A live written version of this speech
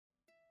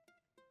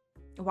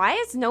Why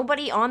is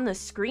nobody on the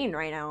screen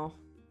right now?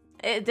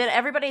 Did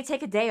everybody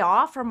take a day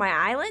off from my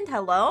island?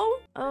 Hello?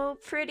 Oh,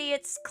 pretty,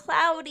 it's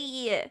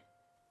cloudy.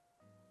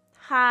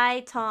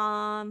 Hi,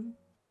 Tom.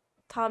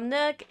 Tom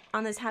Nook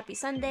on this happy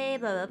Sunday,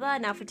 blah, blah, blah.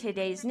 Now for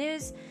today's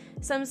news.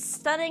 Some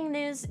stunning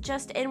news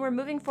just in. We're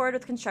moving forward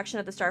with construction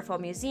of the Starfall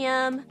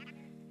Museum.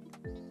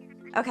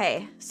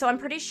 Okay, so I'm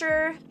pretty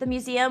sure the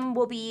museum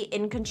will be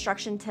in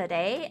construction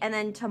today, and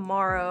then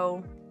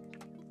tomorrow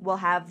we'll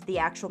have the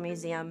actual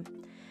museum.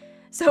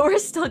 So we're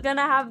still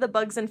gonna have the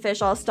bugs and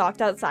fish all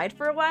stocked outside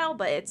for a while,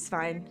 but it's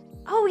fine.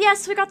 Oh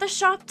yes, we got the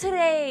shop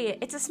today!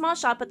 It's a small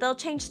shop, but they'll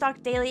change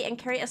stock daily and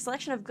carry a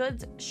selection of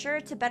goods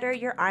sure to better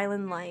your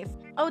island life.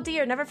 Oh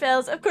dear, never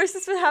fails. Of course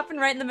this would happen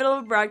right in the middle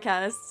of a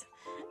broadcast.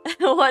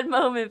 One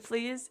moment,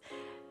 please.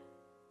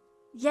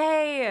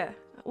 Yay!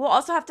 We'll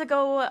also have to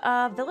go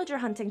villager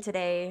hunting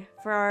today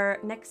for our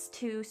next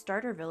 2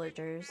 starter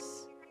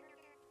villagers.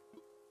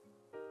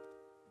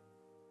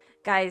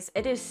 Guys,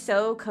 it is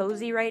so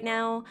cozy right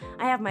now.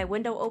 I have my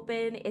window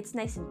open. It's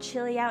nice and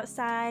chilly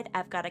outside.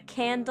 I've got a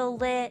candle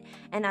lit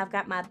and I've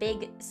got my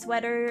big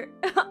sweater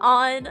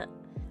on.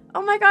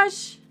 Oh my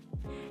gosh.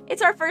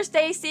 It's our first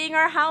day seeing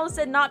our house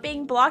and not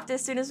being blocked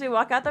as soon as we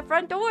walk out the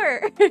front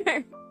door.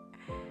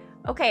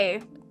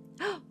 Okay.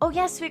 Oh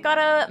yes, we got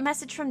a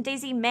message from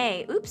Daisy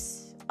May.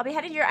 Oops. I'll be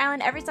heading to your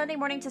island every Sunday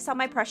morning to sell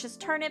my precious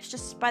turnips,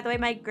 just the way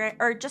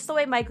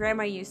my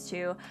grandma used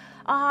to.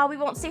 We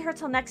won't see her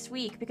till next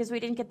week because we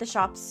didn't get the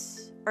shop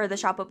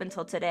open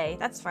till today.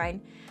 That's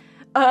fine.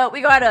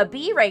 We got a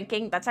B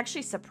ranking. That's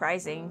actually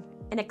surprising.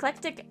 An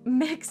eclectic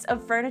mix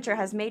of furniture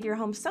has made your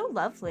home so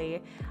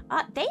lovely.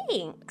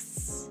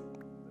 Thanks.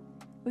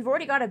 We've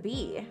already got a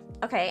B.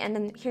 Okay, and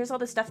then here's all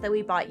the stuff that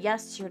we bought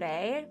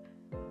yesterday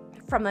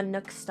from the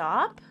Nook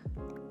stop.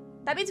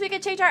 That means we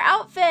can change our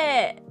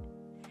outfit.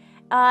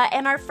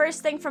 And our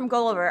first thing from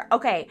Gulliver.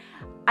 Okay,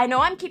 I know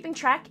I'm keeping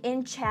track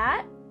in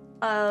chat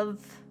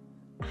of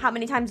how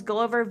many times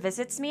Gulliver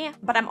visits me,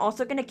 but I'm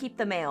also gonna keep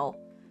the mail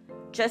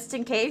just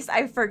in case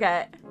I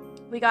forget.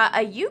 We got a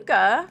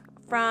Yuka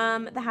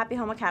from the Happy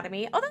Home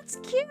Academy. Oh, that's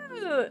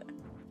cute.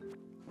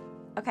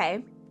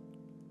 Okay.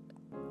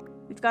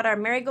 We've got our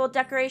marigold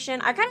decoration.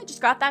 I kind of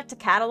just got that to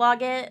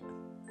catalog it.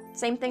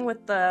 Same thing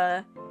with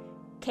the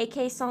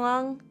KK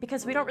song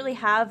because we don't really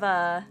have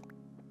a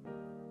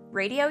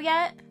radio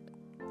yet.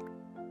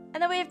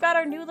 And then we've got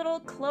our new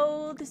little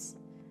clothes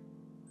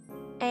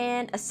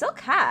and a silk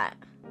hat.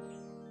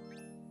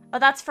 Oh,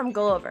 that's from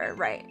Gulliver,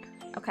 right?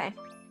 Okay.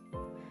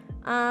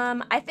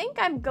 I think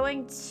I'm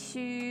going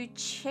to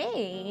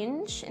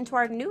change into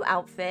our new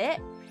outfit.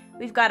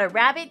 We've got a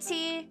rabbit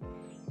tee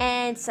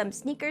and some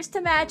sneakers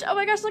to match. Oh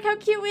my gosh, look how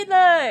cute we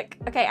look.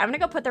 Okay, I'm gonna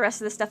go put the rest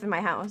of the stuff in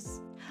my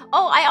house.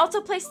 Oh, I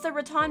also placed the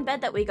rattan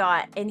bed that we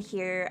got in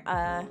here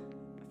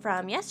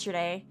from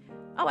yesterday.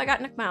 Oh, I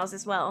got Nook Miles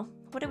as well.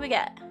 What did we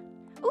get?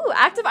 Ooh,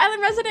 active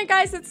island resident,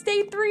 guys. It's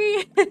day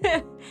 3.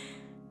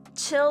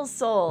 Chill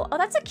Soul. Oh,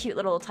 that's a cute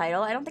little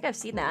title. I don't think I've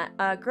seen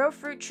that. Grow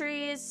fruit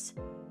trees,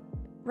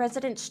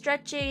 resident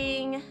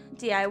stretching,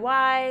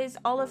 DIYs,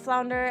 olive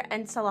flounder,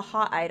 and sell a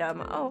hot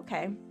item. Oh,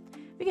 okay.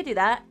 We could do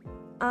that.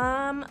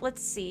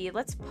 Let's see.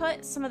 Let's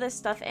put some of this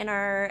stuff in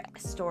our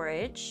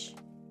storage.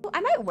 Ooh,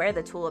 I might wear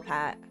the tulip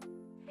hat.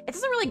 It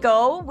doesn't really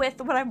go with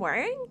what I'm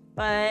wearing,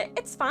 but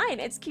it's fine.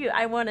 It's cute.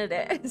 I wanted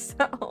it.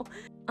 So,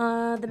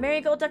 the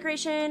marigold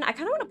decoration. I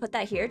kind of want to put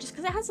that here just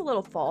because it has a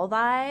little fall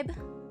vibe.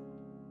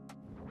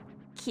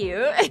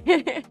 Cute.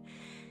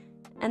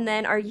 And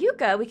then our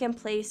Yuka we can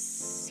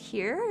place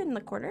here in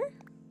the corner.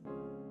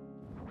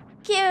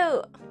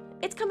 Cute.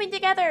 It's coming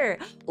together.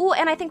 Ooh,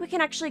 and I think we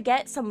can actually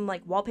get some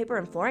like wallpaper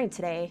and flooring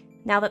today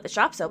now that the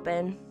shop's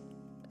open.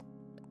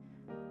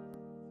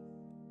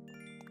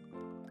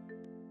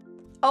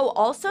 Oh,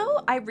 also,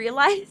 I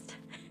realized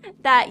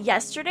that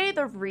yesterday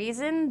the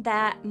reason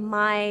that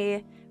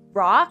my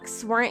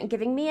rocks weren't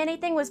giving me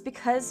anything was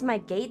because my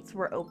gates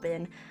were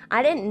open.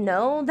 I didn't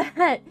know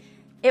that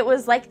it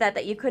was like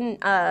that you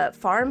couldn't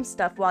farm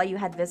stuff while you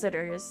had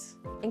visitors.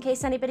 In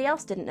case anybody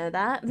else didn't know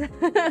that.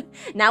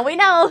 Now we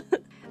know.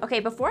 Okay,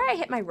 before I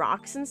hit my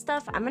rocks and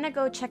stuff, I'm gonna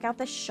go check out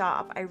the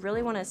shop. I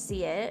really want to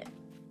see it.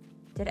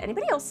 Did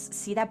anybody else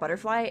see that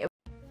butterfly? It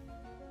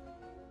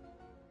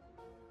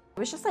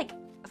was just like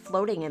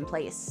floating in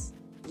place.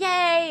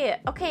 Yay!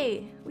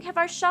 Okay, we have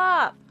our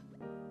shop.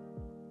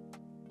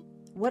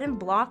 Wooden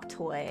block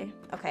toy.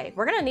 Okay,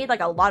 we're gonna need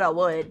like a lot of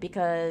wood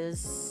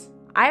because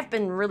I've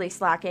been really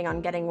slacking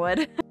on getting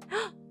wood.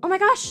 Oh my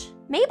gosh,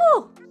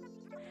 Mabel!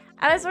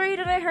 I was worried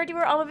when I heard you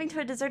were all moving to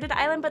a deserted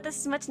island, but this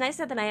is much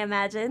nicer than I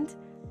imagined.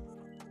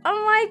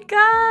 Oh my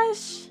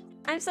gosh!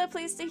 I'm so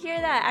pleased to hear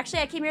that.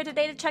 Actually, I came here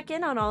today to check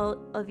in on all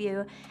of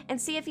you and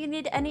see if you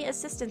need any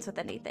assistance with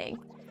anything.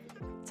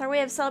 It's our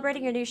way of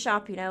celebrating your new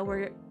shop, you know.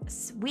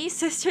 We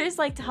sisters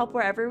like to help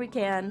wherever we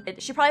can.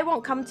 She probably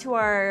won't come to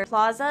our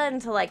plaza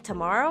until like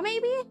tomorrow,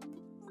 maybe?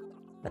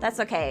 But that's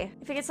okay.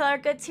 If we can sell our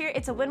goods here,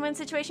 it's a win-win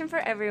situation for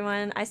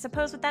everyone. I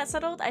suppose with that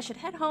settled, I should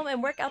head home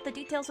and work out the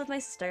details with my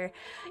sister.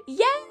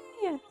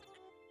 Yay!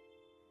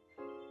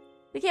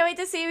 We can't wait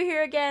to see you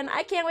here again.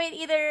 I can't wait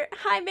either.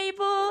 Hi,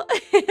 Maple.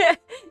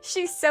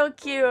 She's so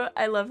cute.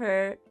 I love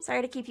her.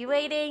 Sorry to keep you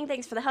waiting.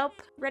 Thanks for the help.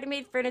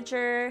 Ready-made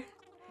furniture.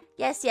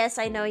 Yes, yes,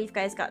 I know you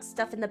guys got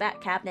stuff in the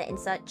back cabinet and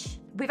such.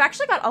 We've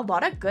actually got a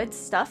lot of good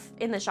stuff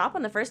in the shop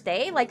on the first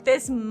day. Like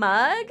this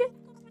mug.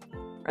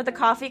 Or the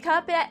coffee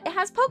cup. It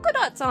has polka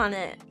dots on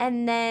it.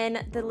 And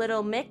then the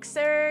little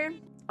mixer.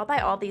 I'll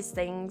buy all these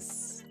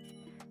things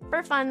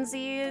for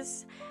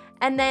funsies.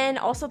 And then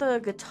also the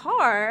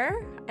guitar.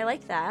 I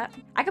like that.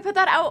 I could put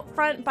that out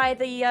front by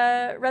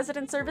the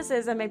resident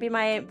services and maybe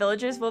my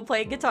villagers will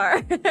play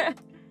guitar.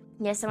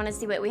 Yes, I want to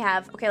see what we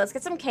have. Okay, let's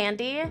get some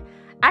candy.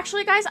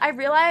 Actually, guys, I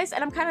realized,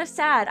 and I'm kind of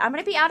sad, I'm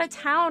going to be out of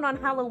town on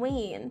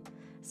Halloween.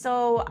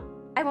 So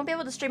I won't be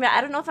able to stream it.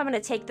 I don't know if I'm going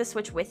to take the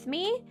Switch with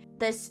me.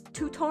 This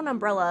two-tone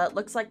umbrella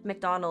looks like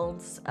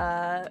McDonald's.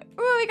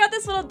 Ooh, we got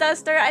this little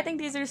duster. I think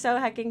these are so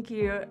heckin'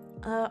 cute.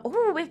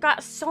 Oh, we've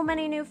got so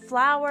many new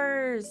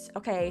flowers.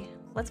 Okay,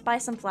 let's buy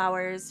some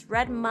flowers.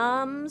 Red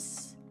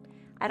mums.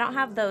 I don't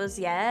have those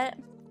yet.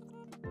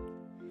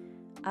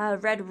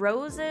 Red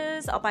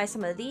roses. I'll buy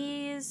some of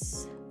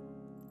these.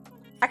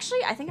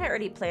 Actually, I think I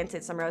already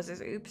planted some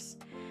roses. Oops.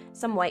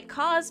 Some white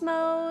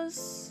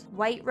cosmos.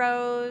 White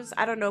rose.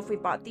 I don't know if we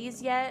bought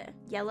these yet.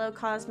 Yellow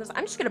cosmos.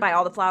 I'm just gonna buy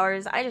all the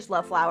flowers. I just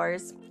love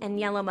flowers. And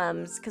yellow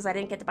mums, because I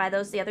didn't get to buy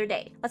those the other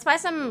day. Let's buy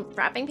some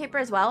wrapping paper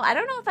as well. I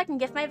don't know if I can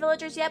gift my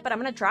villagers yet, but I'm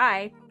gonna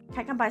try. Can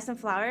I come buy some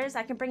flowers?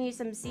 I can bring you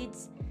some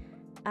seeds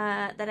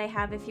that I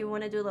have if you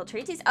want to do a little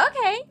treaties.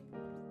 Okay.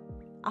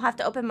 I'll have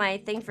to open my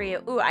thing for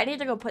you. Ooh, I need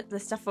to go put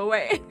this stuff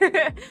away.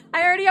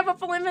 I already have a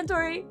full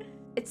inventory.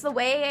 It's the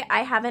way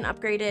I haven't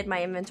upgraded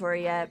my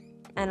inventory yet.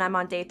 And I'm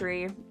on day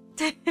 3.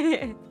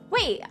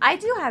 Wait, I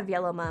do have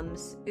yellow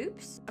mums.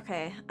 Oops.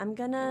 Okay, I'm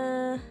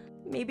gonna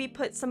maybe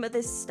put some of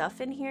this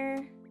stuff in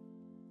here.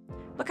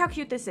 Look how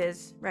cute this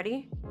is.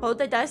 Ready? Hold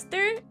the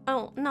duster.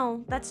 Oh,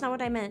 no, that's not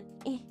what I meant.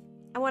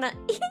 I wanna...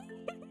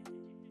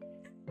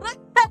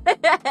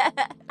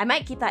 I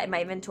might keep that in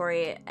my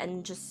inventory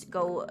and just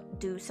go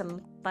do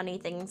some funny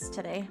things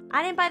today.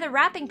 I didn't buy the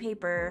wrapping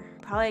paper.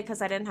 Probably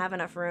because I didn't have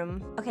enough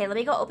room. Okay, let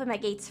me go open my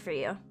gates for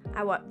you.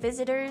 I want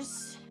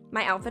visitors.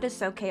 My outfit is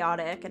so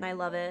chaotic and I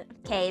love it.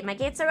 Okay, my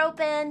gates are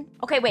open.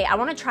 Okay, wait, I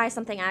want to try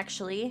something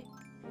actually.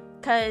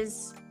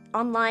 Because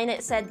online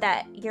it said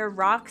that your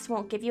rocks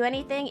won't give you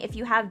anything if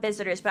you have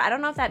visitors. But I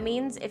don't know if that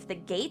means if the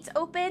gate's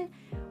open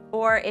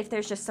or if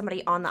there's just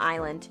somebody on the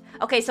island.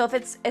 Okay, so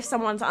if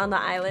someone's on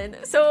the island.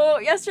 So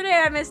yesterday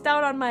I missed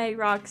out on my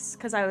rocks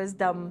because I was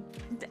dumb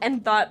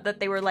and thought that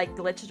they were like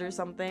glitched or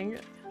something.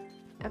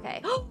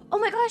 Okay. Oh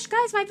my gosh,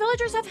 guys, my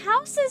villagers have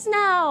houses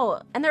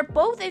now and they're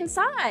both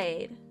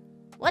inside.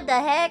 What the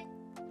heck?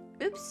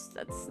 Oops,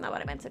 that's not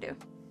what I meant to do.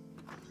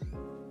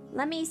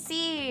 Let me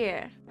see.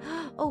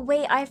 Oh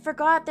wait, I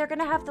forgot they're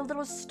gonna have the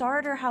little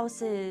starter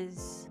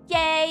houses.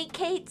 Yay,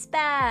 Kate's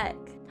back.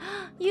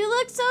 You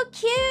look so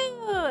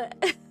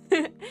cute.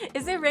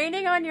 Is it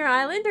raining on your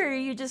island or are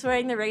you just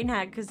wearing the rain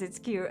hat because it's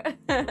cute?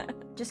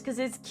 Just because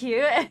it's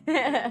cute?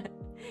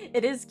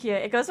 It is cute.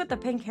 It goes with the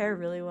pink hair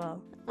really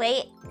well.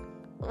 Wait.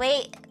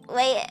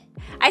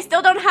 I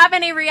still don't have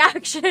any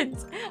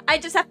reactions. I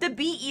just have to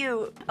beat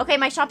you. Okay,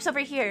 my shop's over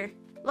here.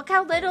 Look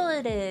how little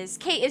it is.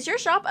 Kate, is your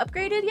shop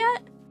upgraded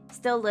yet?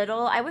 Still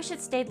little? I wish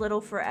it stayed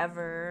little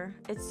forever.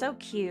 It's so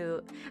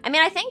cute. I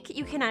mean, I think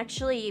you can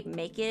actually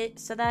make it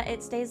so that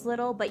it stays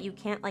little, but you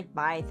can't like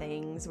buy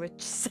things,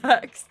 which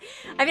sucks.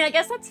 I mean, I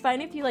guess that's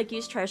fine if you like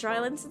use treasure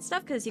islands and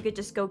stuff, because you could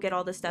just go get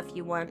all the stuff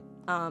you want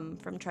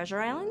from treasure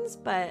islands.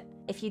 But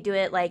if you do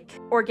it like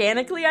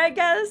organically, I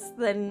guess,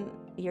 then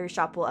your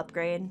shop will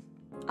upgrade.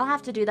 I'll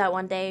have to do that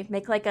one day.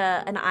 Make like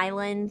an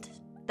island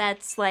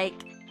that's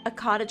like a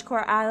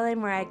cottagecore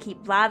island where I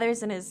keep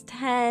Blathers in his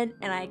tent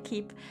and I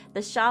keep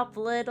the shop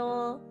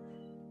little.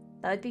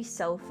 That would be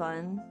so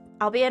fun.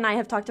 Albie and I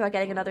have talked about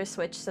getting another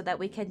Switch so that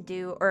we can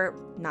do, or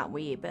not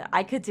we, but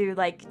I could do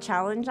like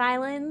challenge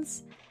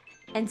islands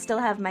and still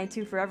have my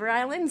 2 forever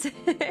islands. I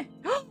didn't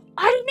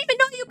even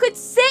know you could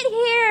sit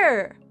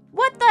here.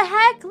 What the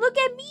heck? Look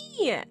at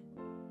me.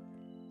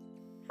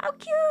 How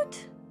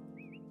cute.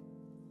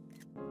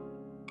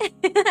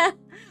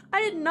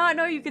 I did not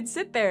know you could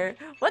sit there.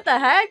 What the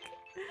heck?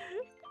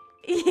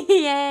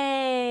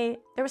 Yay!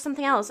 There was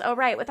something else. Oh,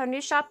 right. With our new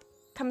shop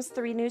comes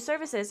 3 new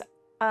services.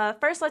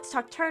 First, let's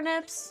talk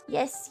turnips.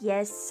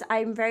 Yes,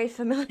 I'm very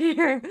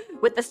familiar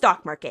with the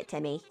stock market,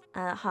 Timmy.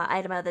 Hot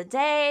item of the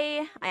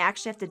day. I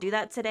actually have to do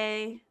that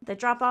today. The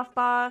drop-off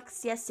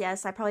box. Yes,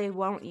 I probably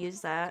won't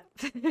use that.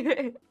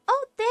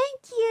 Oh,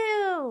 thank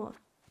you!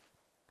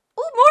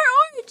 Oh, more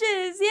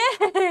oranges!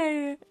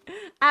 Yay!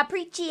 I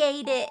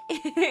appreciate it.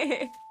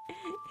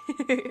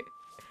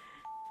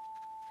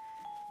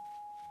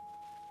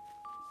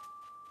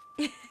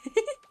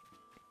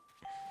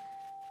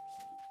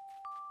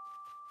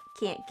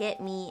 Can't get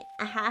me.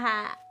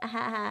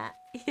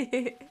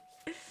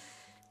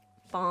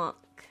 Bonk.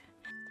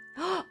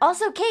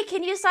 Also, Kate,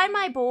 can you sign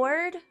my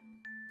board?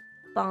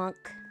 Bonk.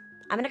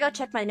 I'm gonna go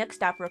check my Nook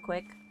stop real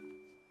quick.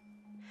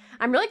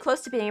 I'm really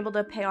close to being able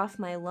to pay off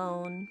my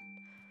loan.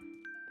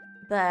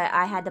 but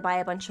I had to buy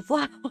a bunch of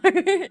flowers.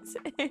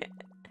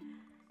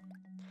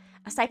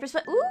 A cypress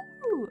plant.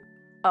 Ooh!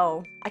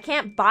 Oh, I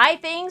can't buy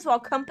things while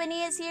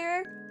company is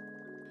here?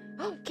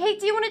 Kate,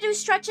 do you want to do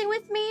stretching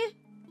with me?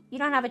 You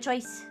don't have a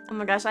choice. Oh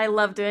my gosh, I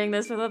love doing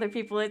this with other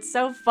people. It's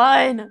so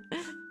fun.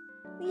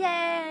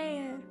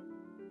 Yay!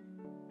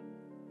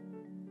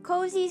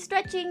 Cozy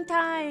stretching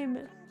time.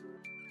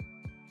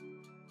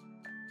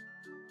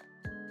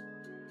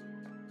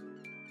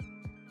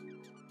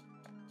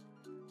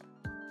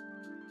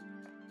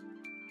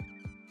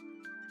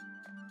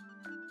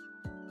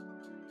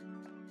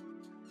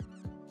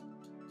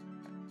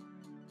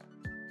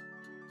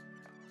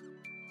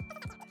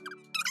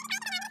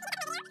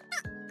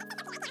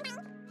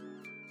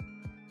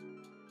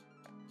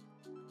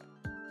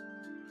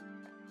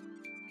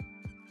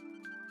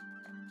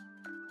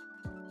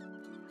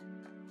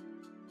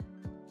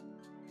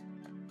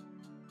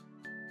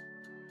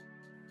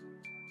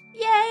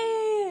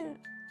 Yay!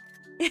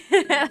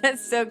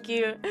 That's so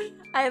cute.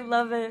 I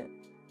love it.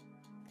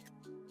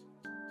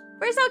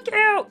 We're so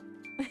cute!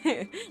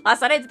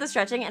 Last night I did the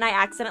stretching and I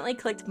accidentally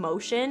clicked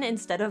motion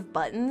instead of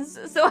buttons.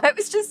 So I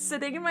was just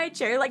sitting in my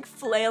chair like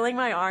flailing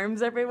my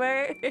arms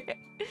everywhere.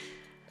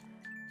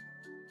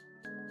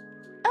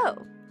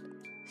 Oh.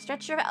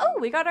 Stretch your... Oh,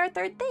 we got our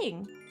third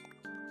thing.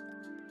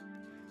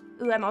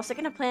 Ooh, I'm also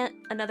gonna plant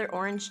another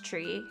orange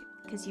tree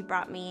because you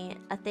brought me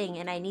a thing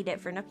and I need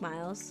it for Nook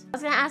Miles. I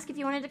was gonna ask if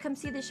you wanted to come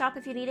see the shop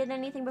if you needed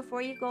anything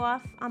before you go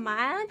off on my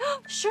island.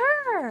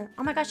 Sure!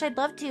 Oh my gosh, I'd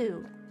love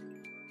to.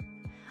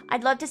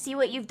 I'd love to see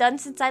what you've done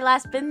since I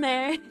last been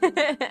there.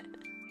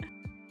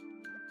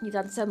 You've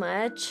done so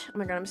much. Oh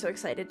my god, I'm so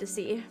excited to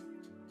see.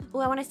 Oh,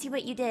 I want to see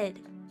what you did.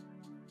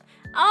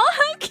 Oh,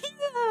 how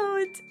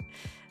cute!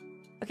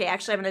 Okay,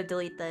 actually, I'm gonna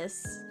delete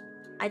this.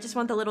 I just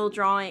want the little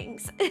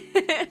drawings.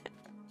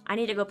 I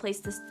need to go place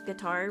this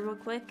guitar real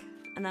quick,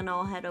 and then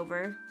I'll head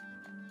over.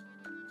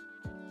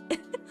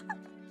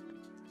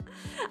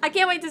 I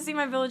can't wait to see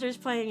my villagers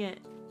playing it.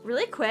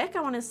 Really quick,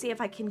 I want to see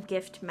if I can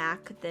gift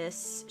Mac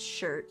this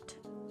shirt.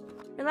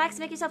 Relax,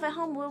 make yourself at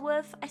home, Woo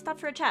Woof. I stopped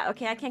for a chat.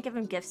 Okay, I can't give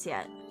him gifts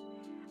yet.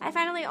 I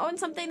finally own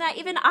something that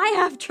even I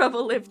have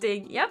trouble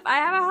lifting. Yep, I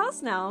have a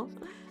house now.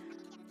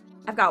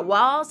 I've got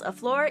walls, a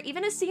floor,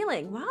 even a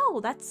ceiling.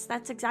 Wow,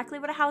 that's exactly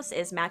what a house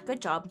is, Mac.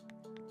 Good job.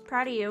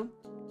 Proud of you.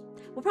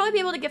 We'll probably be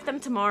able to gift them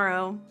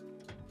tomorrow.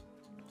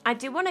 I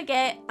do want to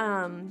get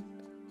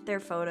their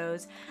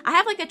photos. I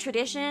have like a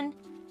tradition,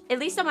 at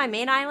least on my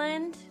main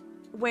island,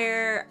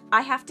 where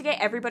I have to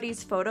get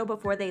everybody's photo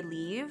before they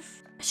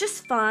leave. It's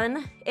just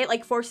fun. It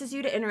like forces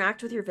you to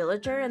interact with your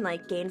villager and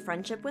like gain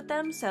friendship with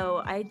them,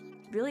 so I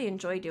really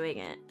enjoy doing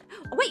it.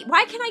 Oh, wait,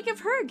 why can't I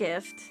give her a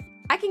gift?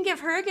 I can give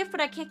her a gift, but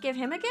I can't give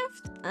him a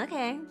gift?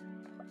 Okay.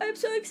 I'm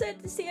so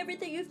excited to see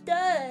everything you've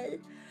done.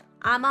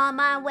 I'm on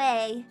my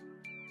way.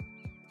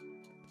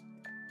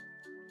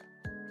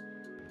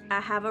 I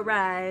have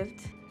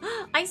arrived.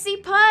 I see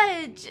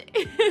Pudge!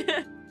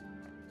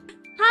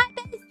 Hi,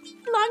 bestie!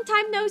 Long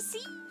time no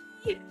see!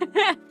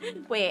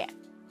 Wait.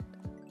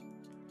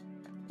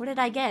 What did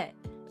I get?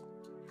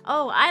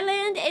 Oh,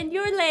 island and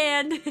your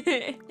land!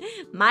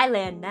 My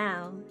land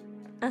now.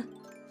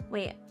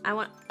 Wait, I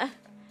want...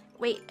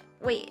 wait.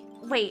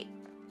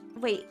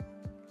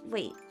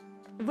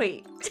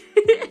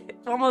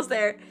 Almost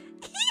there.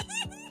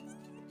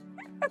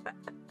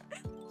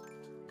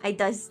 I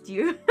dust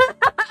you.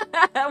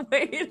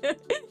 Wait.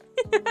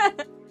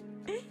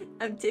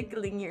 I'm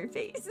tickling your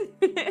face.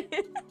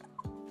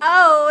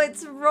 Oh,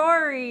 it's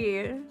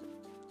Rory.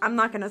 I'm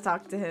not gonna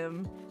talk to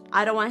him.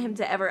 I don't want him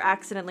to ever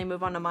accidentally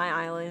move onto my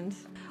island.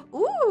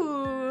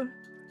 Ooh.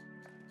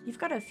 You've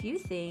got a few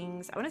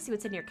things. I want to see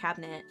what's in your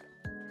cabinet.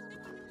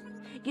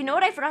 You know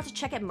what I forgot to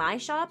check at my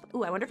shop?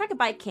 Ooh, I wonder if I could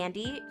buy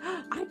candy.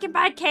 I can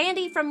buy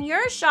candy from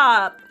your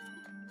shop.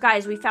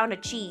 Guys, we found a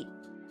cheat.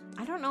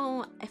 I don't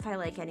know if I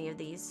like any of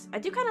these. I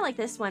do kind of like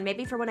this one.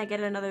 Maybe for when I get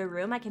another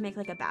room, I can make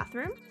like a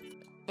bathroom.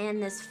 And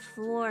this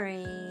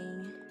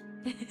flooring.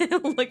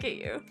 Look at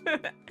you.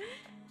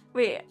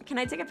 Wait, can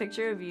I take a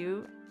picture of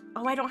you?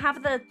 Oh, I don't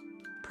have the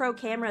pro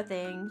camera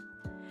thing.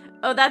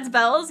 Oh, that's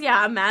Belle's?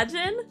 Yeah,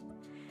 imagine.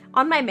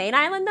 On my main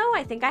island, though,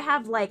 I think I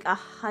have like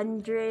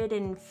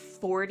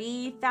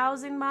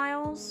 140,000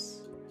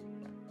 miles.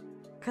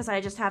 Because I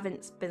just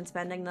haven't been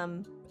spending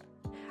them.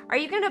 Are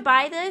you going to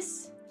buy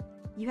this?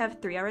 You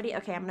have 3 already?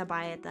 Okay, I'm going to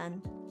buy it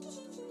then.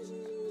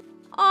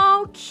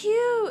 Oh,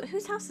 cute.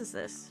 Whose house is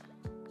this?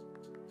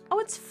 Oh,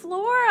 it's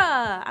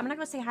Flora. I'm going to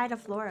go say hi to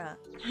Flora.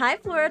 Hi,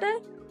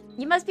 Florida.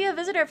 You must be a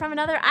visitor from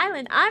another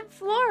island. I'm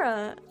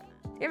Flora.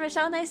 You're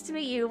Michelle. Nice to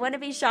meet you. Want to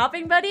be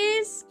shopping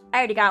buddies? I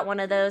already got one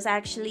of those,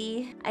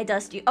 actually. I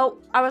dust you. Oh,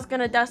 I was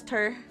gonna dust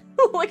her.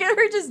 Look at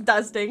her just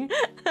dusting.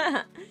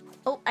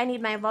 Oh, I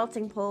need my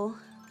vaulting pole.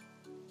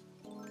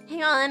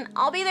 Hang on.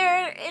 I'll be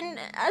there in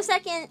a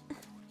second.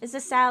 Is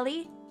this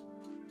Sally?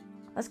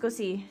 Let's go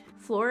see.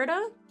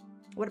 Florida?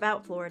 What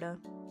about Florida?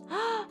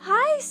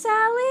 Hi,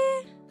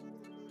 Sally.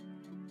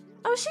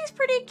 Oh, she's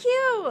pretty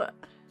cute.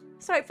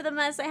 Sorry for the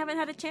mess. I haven't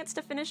had a chance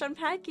to finish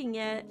unpacking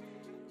yet.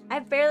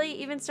 I've barely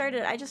even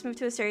started. I just moved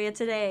to Asteria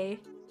today.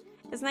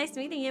 It's nice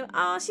meeting you.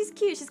 Oh, she's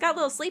cute. She's got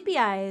little sleepy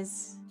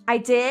eyes. I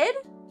did?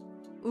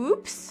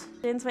 Oops.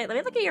 Wait, let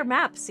me look at your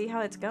map, see how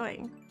it's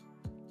going.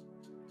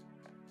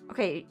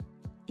 Okay,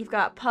 you've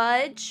got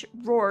Pudge,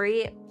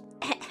 Rory,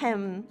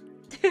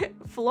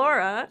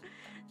 Flora,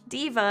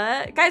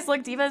 Diva. Guys,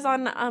 look, Diva's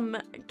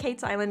on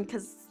Kate's island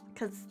cause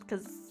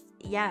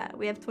yeah,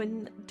 we have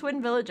twin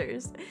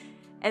villagers.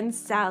 And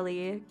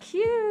Sally.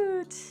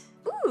 Cute.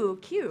 Ooh,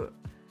 cute.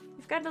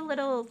 We've got a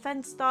little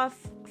fenced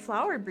off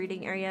flower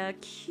breeding area.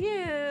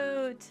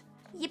 Cute.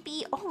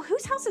 Yippee. Oh,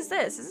 whose house is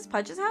this? Is this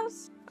Pudge's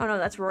house? Oh no,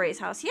 that's Rory's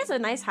house. He has a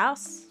nice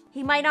house.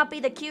 He might not be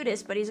the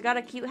cutest, but he's got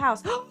a cute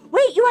house.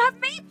 Wait, you have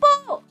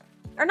Maple!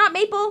 Or not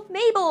Maple,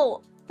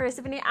 Mabel!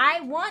 Persephone,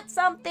 I want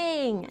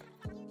something!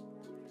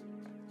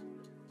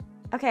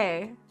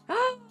 Okay.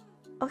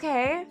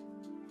 Okay.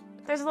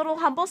 There's a little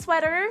humble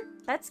sweater.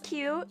 That's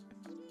cute.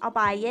 I'll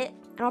buy it.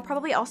 And I'll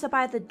probably also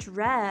buy the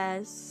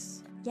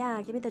dress.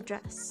 Yeah, give me the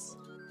dress.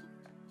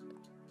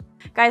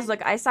 Guys,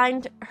 look, I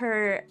signed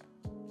her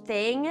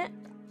thing,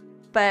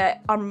 but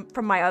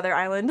from my other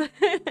island.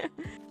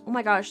 Oh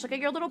my gosh, look at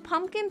your little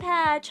pumpkin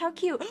patch. How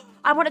cute.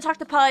 I want to talk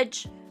to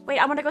Pudge. Wait,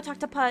 I want to go talk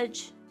to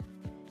Pudge.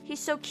 He's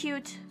so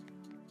cute.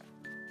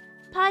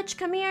 Pudge,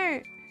 come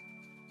here.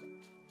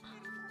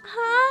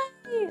 Hi.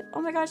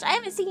 Oh my gosh, I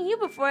haven't seen you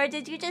before.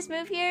 Did you just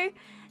move here?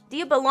 Do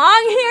you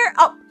belong here?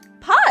 Oh,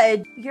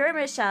 Pudge. You're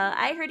Michelle.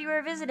 I heard you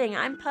were visiting.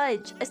 I'm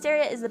Pudge.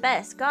 Asteria is the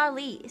best.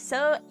 Golly.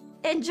 So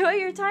enjoy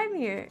your time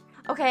here.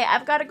 Okay,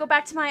 I've got to go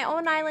back to my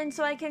own island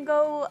so I can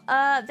go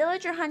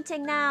villager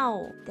hunting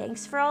now.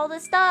 Thanks for all the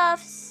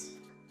stuffs.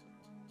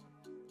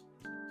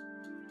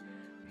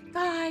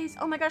 Guys,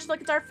 oh my gosh,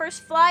 look, it's our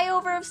first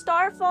flyover of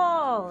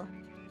Starfall.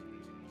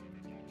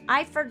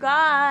 I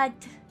forgot.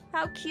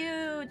 How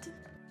cute.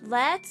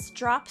 Let's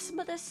drop some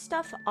of this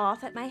stuff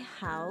off at my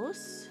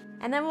house,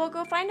 and then we'll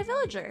go find a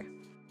villager.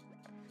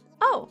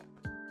 Oh.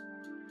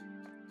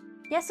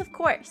 Yes, of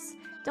course.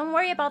 Don't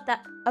worry about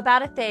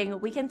a thing.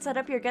 We can set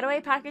up your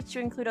getaway package to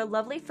include a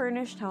lovely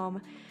furnished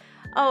home.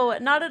 Oh,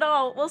 not at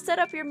all. We'll set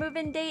up your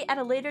move-in date at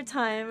a later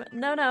time.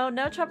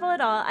 No trouble at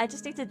all. I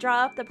just need to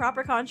draw up the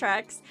proper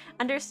contracts.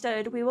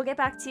 Understood. We will get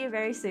back to you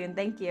very soon.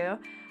 Thank you.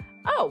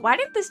 Oh, why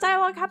didn't this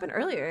dialogue happen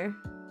earlier?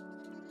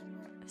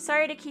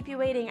 Sorry to keep you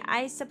waiting.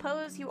 I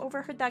suppose you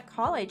overheard that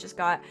call I just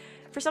got.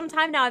 For some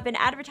time now, I've been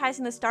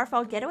advertising the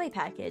Starfall getaway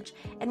package.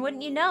 And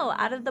wouldn't you know,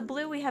 out of the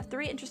blue, we have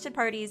 3 interested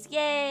parties.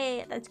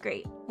 Yay! That's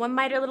great. One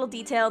minor little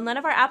detail, none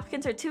of our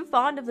applicants are too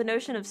fond of the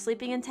notion of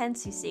sleeping in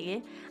tents, you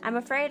see. I'm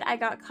afraid I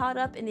got caught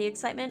up in the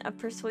excitement of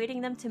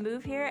persuading them to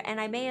move here, and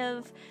I may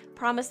have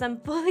promised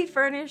them fully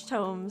furnished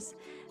homes.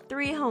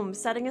 3 homes,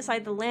 setting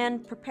aside the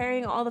land,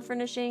 preparing all the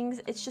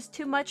furnishings. It's just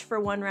too much for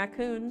one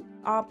raccoon.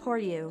 Aw, poor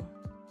you.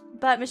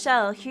 But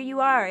Michelle, here you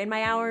are in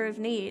my hour of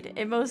need.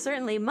 It most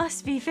certainly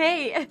must be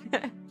fate.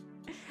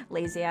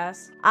 Lazy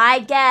ass. I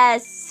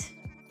guess.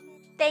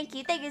 Thank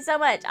you so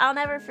much. I'll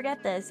never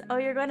forget this. Oh,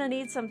 you're going to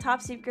need some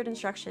top secret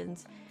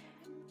instructions.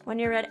 When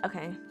you're ready.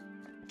 Okay.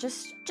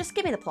 Just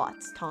give me the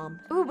plots, Tom.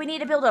 Ooh, we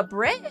need to build a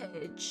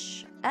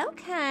bridge.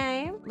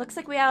 Okay. Looks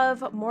like we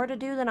have more to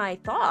do than I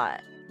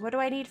thought. What do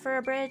I need for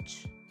a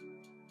bridge?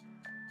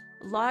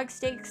 Log,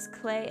 stakes,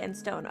 clay, and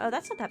stone. Oh,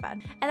 that's not that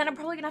bad. And then I'm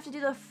probably gonna have to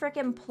do the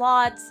frickin'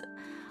 plots.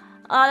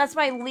 That's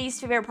my least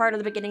favorite part of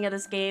the beginning of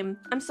this game.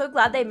 I'm so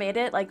glad they made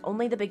it like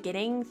only the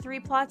beginning 3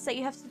 plots that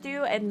you have to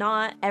do and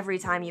not every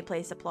time you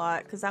place a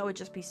plot, because that would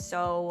just be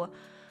so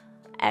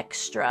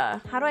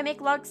extra. How do I make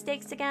log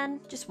stakes again?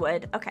 Just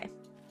wood. Okay.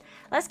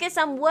 Let's get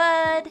some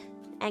wood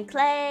and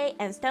clay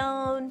and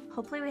stone.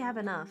 Hopefully we have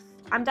enough.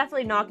 I'm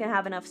definitely not gonna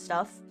have enough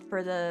stuff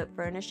for the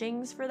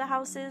furnishings for the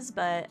houses,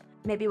 but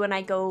maybe when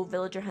I go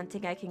villager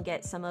hunting, I can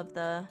get some of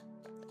the...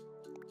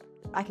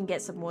 I can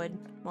get some wood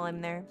while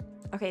I'm there.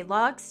 Okay,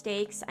 log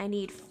stakes. I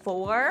need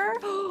 4.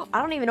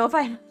 I don't even know if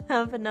I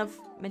have enough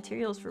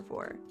materials for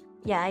 4.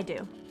 Yeah, I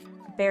do.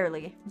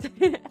 Barely.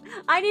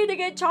 I need to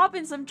get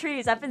chopping some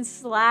trees. I've been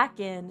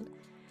slacking.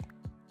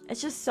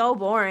 It's just so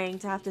boring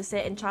to have to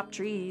sit and chop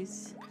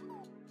trees.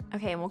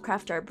 Okay, and we'll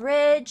craft our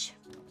bridge.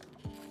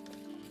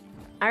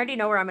 I already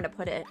know where I'm gonna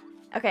put it.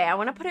 Okay, I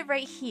want to put it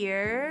right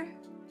here.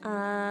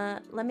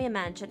 Let me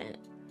imagine it.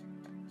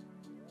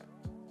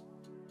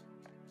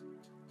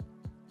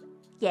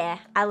 Yeah,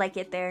 I like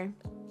it there.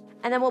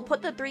 And then we'll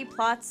put the 3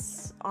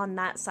 plots on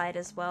that side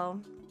as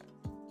well.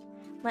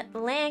 Let the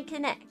land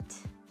connect.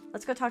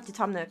 Let's go talk to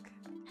Tom Nook.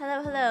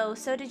 Hello.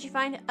 So did you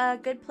find a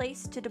good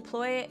place to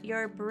deploy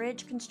your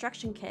bridge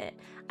construction kit?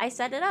 I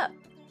set it up.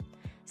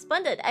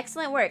 Splendid.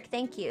 Excellent work.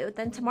 Thank you.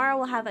 Then tomorrow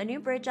we'll have a new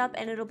bridge up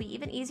and it'll be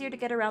even easier to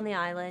get around the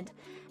island.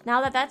 Now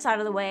that that's out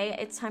of the way,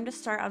 it's time to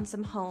start on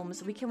some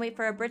homes. We can wait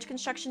for a bridge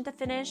construction to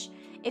finish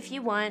if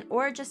you want,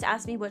 or just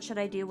ask me what should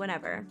I do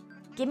whenever.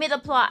 Give me the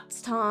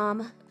plots,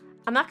 Tom.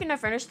 I'm not going to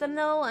furnish them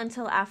though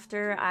until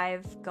after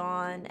I've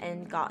gone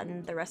and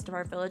gotten the rest of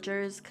our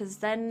villagers, because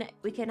then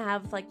we can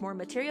have like more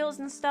materials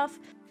and stuff.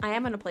 I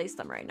am going to place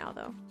them right now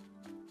though.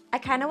 I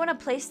kind of want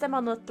to place them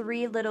on the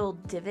 3 little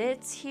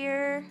divots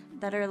here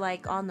that are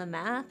like on the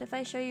map. If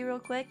I show you real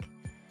quick.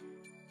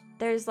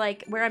 There's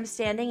like, where I'm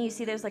standing, you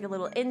see there's like a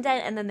little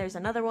indent, and then there's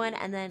another one,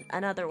 and then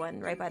another one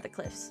right by the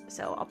cliffs.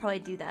 So I'll probably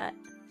do that.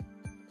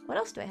 What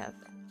else do I have?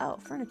 Oh,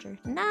 furniture.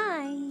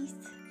 Nice.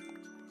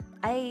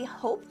 I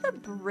hope the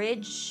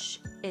bridge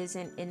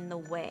isn't in the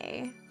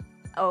way.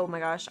 Oh my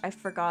gosh, I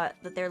forgot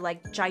that they're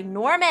like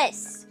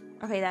ginormous.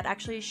 Okay, that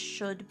actually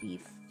should be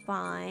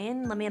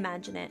fine. Let me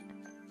imagine it.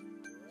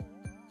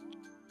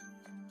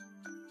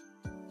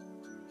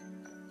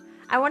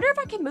 I wonder if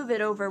I can move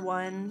it over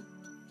one.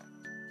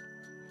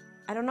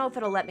 I don't know if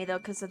it'll let me though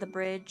because of the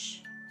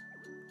bridge.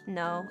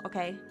 No,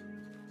 okay.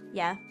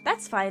 Yeah,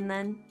 that's fine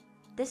then.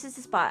 This is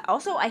the spot.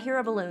 Also, I hear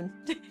a balloon.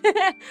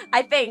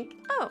 I think.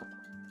 Oh,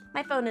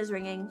 my phone is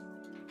ringing.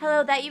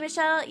 Hello, that you,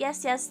 Michelle?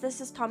 Yes, yes, this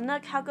is Tom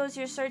Nook. How goes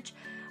your search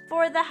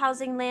for the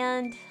housing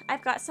land?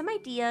 I've got some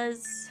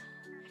ideas.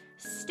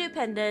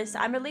 Stupendous.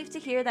 I'm relieved to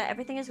hear that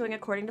everything is going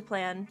according to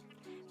plan.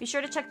 Be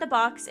sure to check the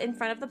box in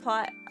front of the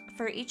plot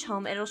for each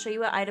home. It'll show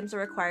you what items are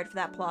required for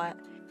that plot.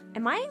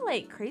 Am I,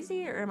 like,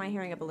 crazy or am I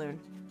hearing a balloon?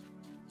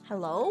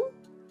 Hello?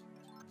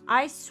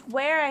 I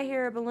swear I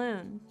hear a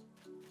balloon.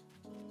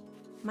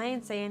 Am I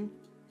insane?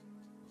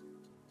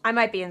 I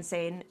might be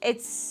insane.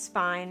 It's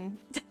fine.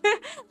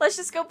 Let's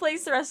just go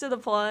place the rest of the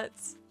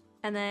plots.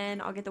 And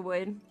then I'll get the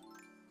wood.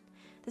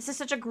 This is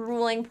such a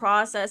grueling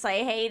process.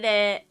 I hate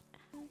it.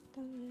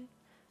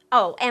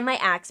 Oh, and my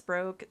axe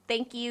broke.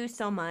 Thank you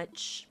so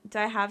much. Do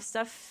I have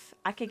stuff?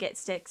 I could get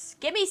sticks.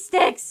 Give me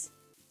sticks!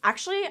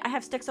 Actually, I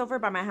have sticks over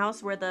by my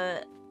house where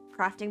the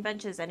crafting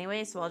bench is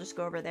anyway, so I'll just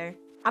go over there.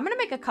 I'm gonna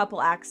make a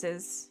couple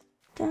axes.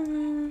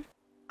 Dun.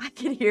 I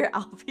can hear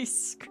Alfie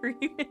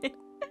screaming.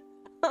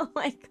 Oh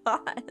my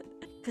god.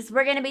 Because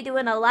we're gonna be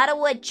doing a lot of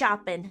wood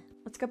chopping.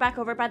 Let's go back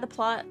over by the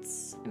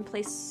plots and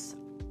place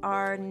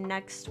our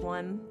next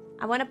one.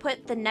 I want to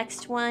put the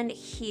next one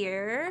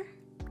here.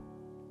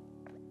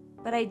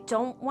 But I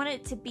don't want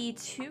it to be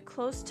too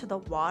close to the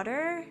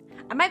water.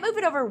 I might move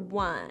it over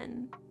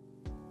one.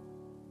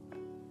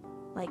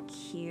 Like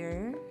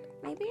here,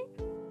 maybe?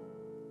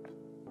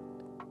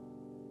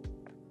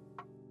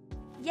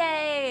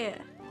 Yay!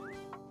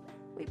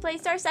 We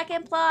placed our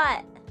second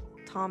plot.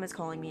 Tom is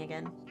calling me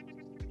again.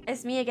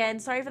 It's me again.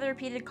 Sorry for the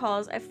repeated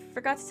calls. I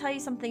forgot to tell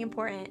you something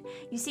important.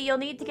 You see, you'll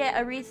need to get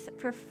a wreath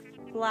for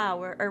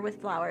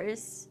with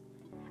flowers.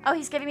 Oh,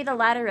 he's giving me the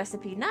ladder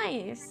recipe.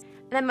 Nice.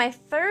 And then my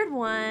third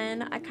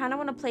one, I kind of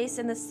want to place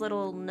in this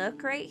little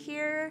nook right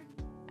here.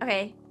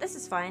 Okay, this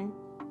is fine.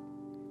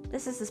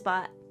 This is the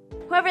spot.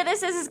 Whoever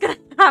this is gonna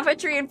have a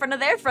tree in front of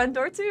their front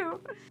door too.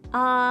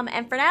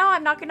 And for now,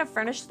 I'm not gonna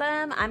furnish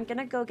them. I'm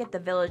gonna go get the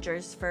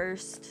villagers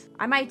first.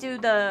 I might do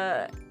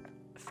the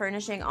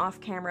furnishing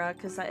off camera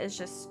because that is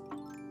just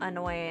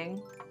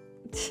annoying.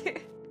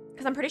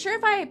 Because I'm pretty sure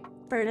if I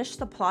furnish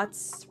the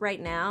plots right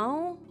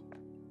now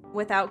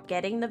without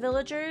getting the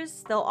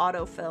villagers, they'll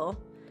autofill.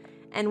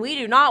 And we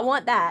do not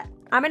want that.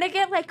 I'm gonna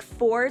get like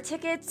 4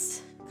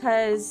 tickets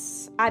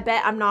because I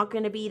bet I'm not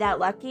gonna be that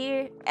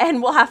lucky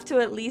and we'll have to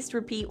at least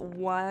repeat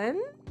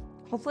 1.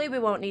 Hopefully we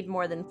won't need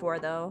more than 4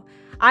 though.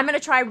 I'm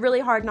gonna try really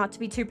hard not to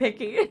be too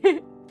picky.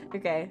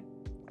 Okay.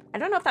 I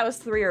don't know if that was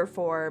 3 or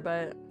 4,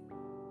 but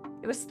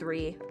it was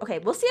 3. Okay,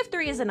 we'll see if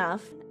 3 is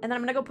enough. And then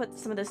I'm gonna go put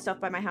some of this stuff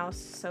by my house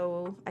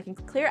so I can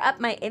clear up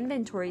my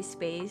inventory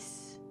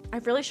space. I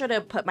really should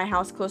have put my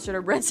house closer to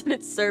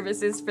resident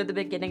services for the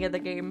beginning of the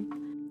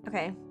game.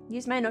 Okay,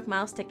 use my Nook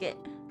Miles ticket.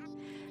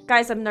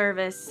 Guys, I'm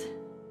nervous.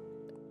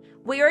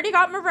 We already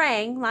got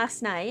meringue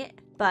last night,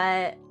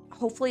 but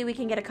hopefully we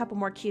can get a couple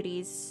more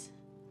cuties.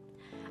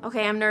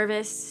 Okay, I'm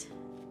nervous.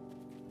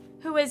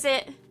 Who is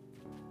it?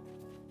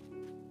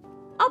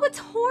 Oh, it's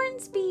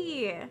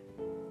Hornsby.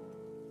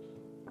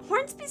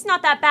 Hornsby's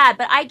not that bad,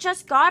 but I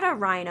just got a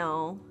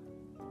rhino.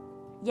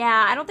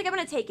 Yeah, I don't think I'm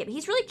gonna take it.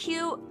 He's really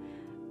cute,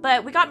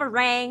 but we got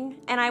meringue,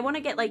 and I want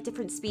to get like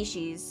different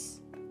species.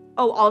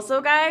 Oh,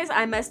 also guys,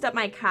 I messed up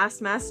my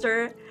cast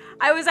master.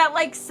 I was at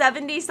like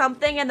 70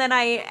 something, and then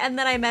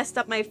I messed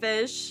up my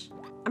fish.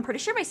 I'm pretty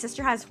sure my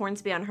sister has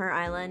Hornsby on her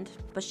island,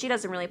 but she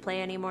doesn't really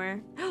play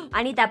anymore.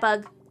 I need that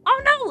bug.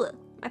 Oh no!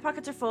 My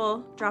pockets are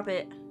full. Drop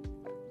it.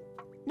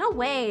 No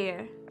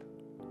way.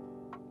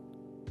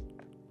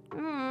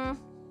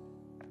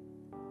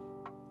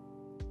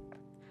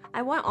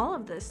 I want all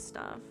of this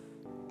stuff.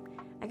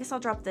 I guess I'll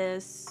drop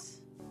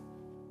this.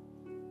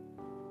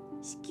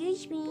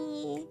 Excuse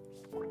me.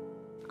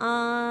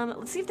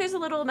 Let's see if there's a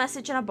little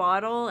message in a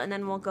bottle, and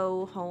then we'll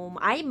go home.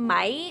 I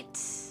might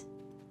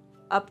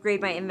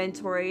upgrade my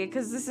inventory,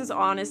 because this is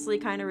honestly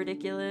kind of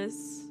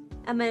ridiculous.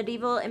 A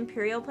medieval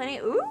imperial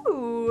planet.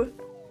 Ooh!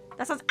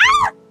 That sounds—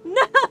 ah!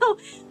 No!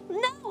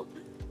 No!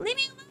 Leave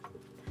me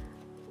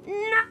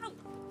alone! No!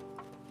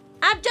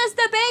 I'm just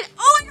a baby!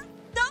 Oh my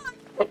god!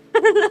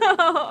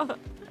 No!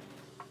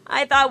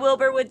 I thought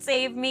Wilbur would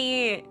save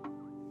me.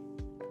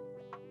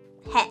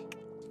 Heck.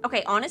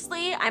 Okay,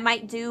 honestly, I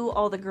might do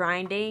all the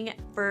grinding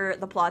for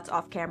the plots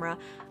off camera,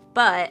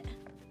 but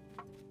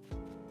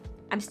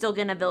I'm still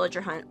gonna villager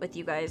hunt with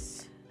you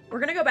guys. We're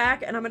gonna go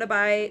back and I'm gonna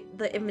buy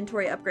the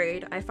inventory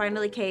upgrade. I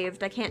finally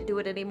caved. I can't do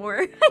it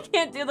anymore. I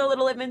can't do the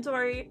little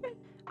inventory.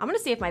 I'm gonna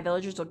see if my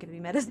villagers will give me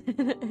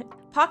medicine.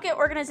 Pocket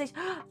organization.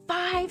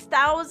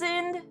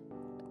 5,000?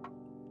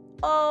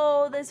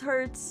 Oh, this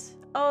hurts.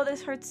 Oh,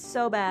 this hurts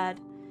so bad.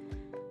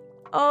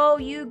 Oh,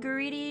 you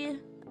greedy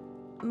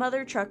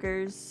mother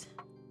truckers.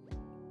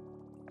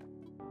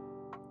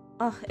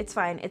 Oh, it's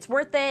fine. It's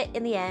worth it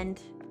in the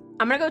end.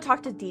 I'm gonna go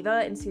talk to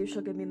Diva and see if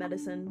she'll give me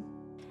medicine.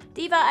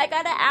 Diva, I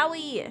got an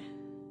owie.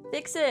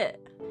 Fix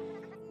it.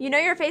 You know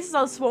your face is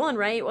all swollen,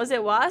 right? Was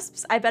it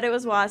wasps? I bet it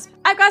was wasps.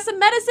 I've got some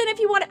medicine if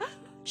you want it.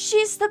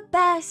 She's the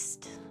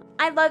best.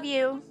 I love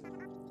you.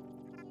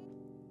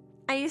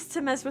 I used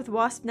to mess with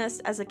wasp nests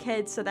as a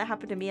kid, so that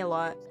happened to me a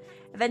lot.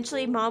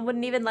 Eventually, Mom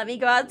wouldn't even let me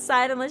go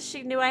outside unless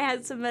she knew I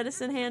had some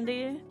medicine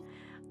handy.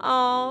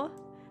 Oh,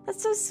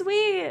 that's so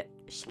sweet.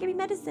 She gave me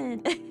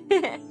medicine.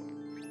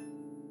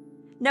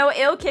 No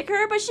ill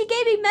kicker, but she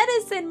gave me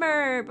medicine,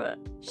 Merb.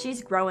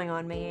 She's growing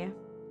on me.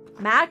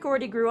 Mac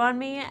already grew on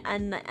me,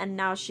 and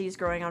now she's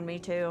growing on me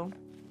too.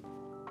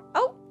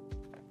 Oh.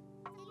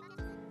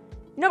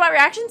 You know about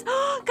reactions?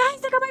 Oh,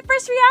 guys, I got my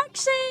first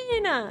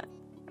reaction.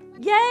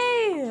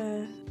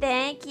 Yay.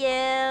 Thank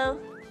you.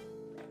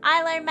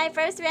 I learned my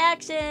first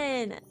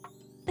reaction.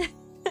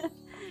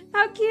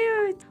 How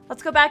cute.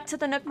 Let's go back to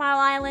the Nook Mile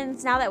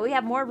Islands now that we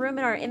have more room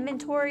in our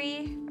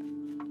inventory.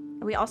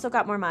 And we also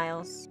got more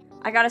miles.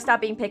 I gotta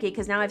stop being picky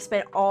because now I've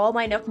spent all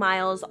my Nook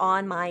Miles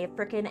on my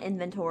freaking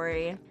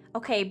inventory.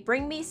 Okay,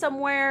 bring me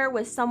somewhere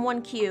with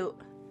someone cute.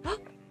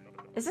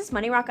 Is this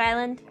Money Rock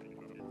Island?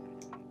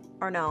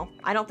 Or no?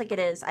 I don't think it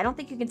is. I don't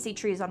think you can see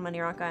trees on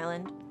Money Rock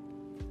Island.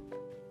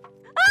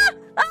 Ah!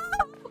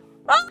 Ah!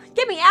 Oh!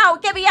 Get me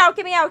out! Get me out!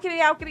 Get me out! Get me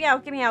out! Get me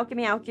out! Get me out! Get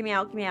me out! Get me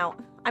out! Get me out!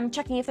 I'm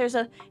checking if there's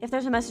a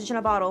message in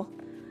a bottle.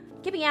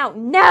 Get me out!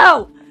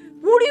 No!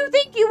 Who do you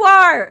think you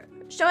are?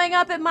 Showing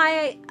up at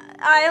my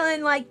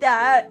island like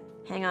that.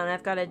 Hang on,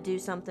 I've got to do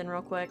something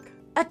real quick.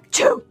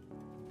 Achoo!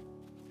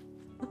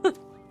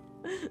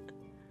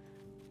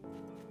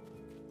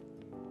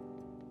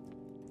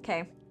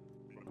 Okay.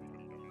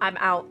 I'm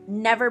out.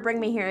 Never bring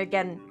me here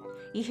again.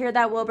 You hear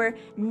that, Wilbur?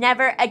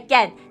 Never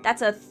again.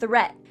 That's a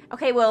threat.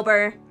 Okay,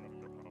 Wilbur.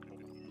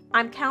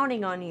 I'm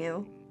counting on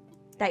you.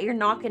 That you're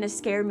not gonna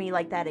scare me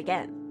like that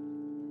again.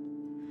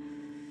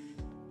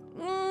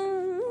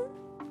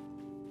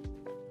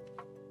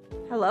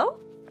 Hello?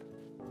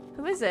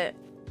 Who is it?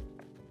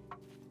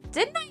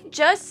 Didn't I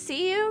just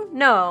see you?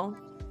 No.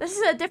 This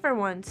is a different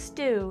one.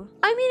 Stu.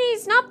 I mean,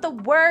 he's not the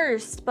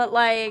worst, but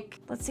like,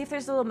 let's see if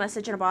there's a little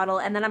message in a bottle,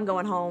 and then I'm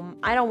going home.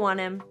 I don't want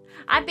him.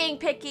 I'm being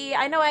picky.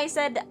 I know I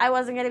said I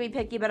wasn't gonna be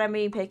picky, but I'm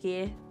being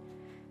picky.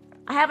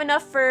 I have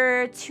enough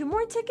for 2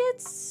 more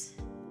tickets?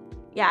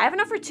 Yeah, I have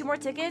enough for 2 more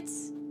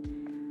tickets.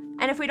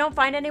 And if we don't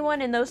find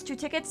anyone in those 2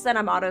 tickets, then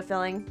I'm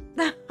autofilling.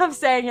 I'm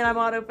saying it, I'm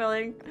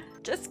autofilling.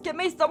 Just give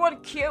me someone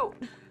cute.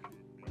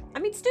 I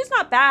mean, Stu's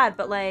not bad,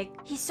 but like,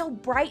 he's so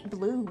bright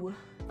blue.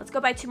 Let's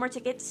go buy 2 more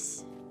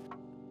tickets.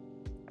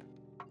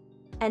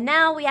 And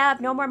now we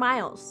have no more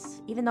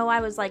miles, even though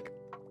I was like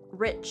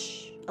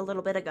rich a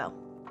little bit ago.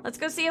 Let's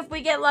go see if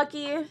we get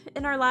lucky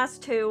in our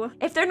last 2.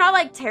 If they're not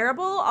like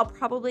terrible, I'll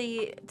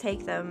probably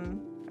take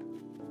them.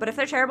 But if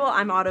they're terrible,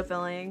 I'm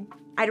autofilling.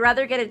 I'd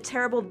rather get a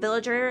terrible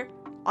villager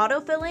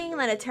autofilling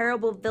than a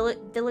terrible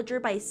villager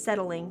by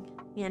settling,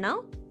 you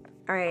know?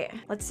 All right,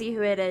 let's see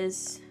who it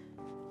is.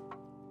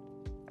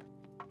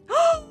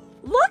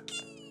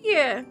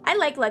 Lucky! I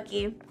like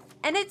Lucky.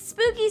 And it's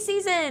spooky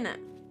season.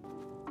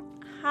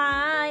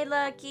 Hi,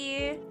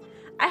 Lucky.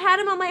 I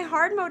had him on my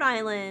hard mode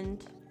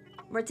island.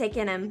 We're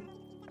taking him.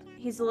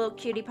 He's a little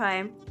cutie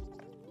pie.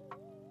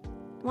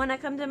 Wanna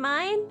come to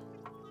mine?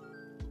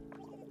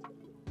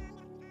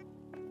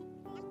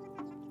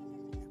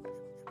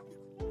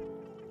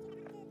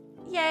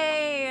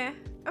 Yay!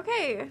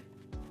 Okay.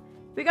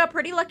 We got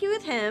pretty lucky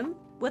with him.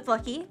 With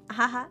Lucky.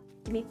 Haha.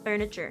 Give me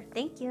furniture.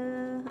 Thank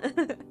you.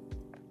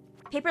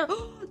 Paper.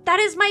 That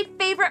is my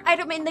favorite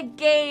item in the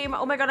game.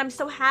 Oh my god, I'm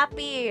so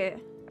happy.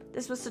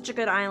 This was such a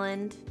good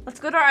island. Let's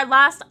go to our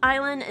last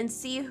island and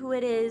see who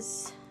it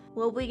is.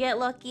 Will we get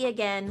lucky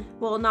again?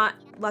 Well, not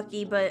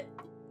lucky, but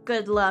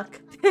good luck.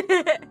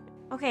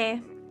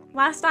 Okay,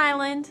 last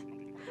island.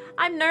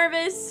 I'm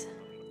nervous.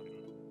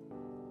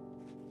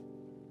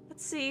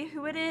 Let's see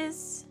who it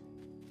is.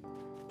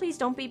 Please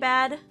don't be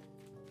bad.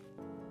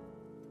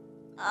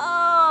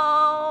 Oh,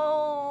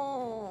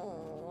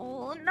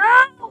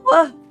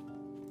 no!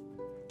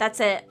 That's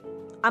it.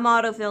 I'm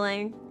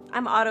autofilling.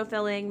 I'm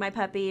autofilling my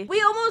puppy.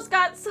 We almost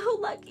got so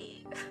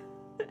lucky.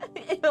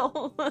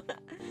 Ew.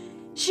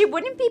 She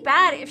wouldn't be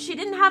bad if she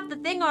didn't have the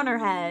thing on her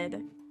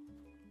head.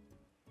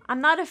 I'm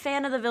not a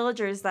fan of the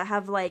villagers that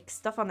have like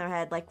stuff on their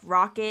head, like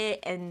Rocket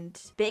and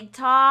Big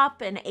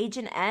Top and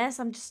Agent S.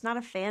 I'm just not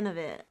a fan of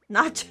it.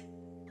 Nacho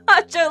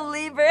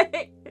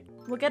Libre.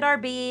 We'll get our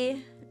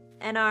bee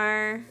and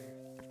our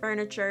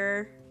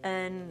furniture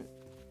and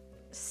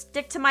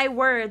stick to my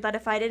word that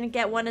if I didn't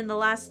get one in the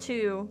last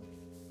 2,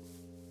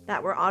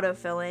 that we're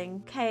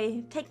autofilling.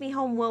 Okay, take me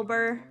home,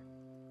 Wilbur.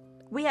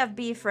 We have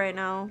beef right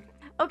now.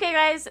 Okay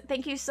guys,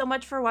 thank you so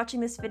much for watching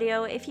this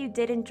video. If you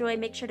did enjoy,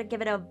 make sure to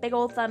give it a big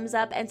old thumbs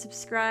up and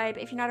subscribe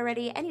if you're not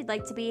already and you'd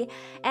like to be.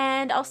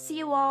 And I'll see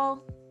you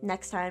all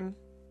next time.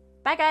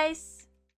 Bye guys!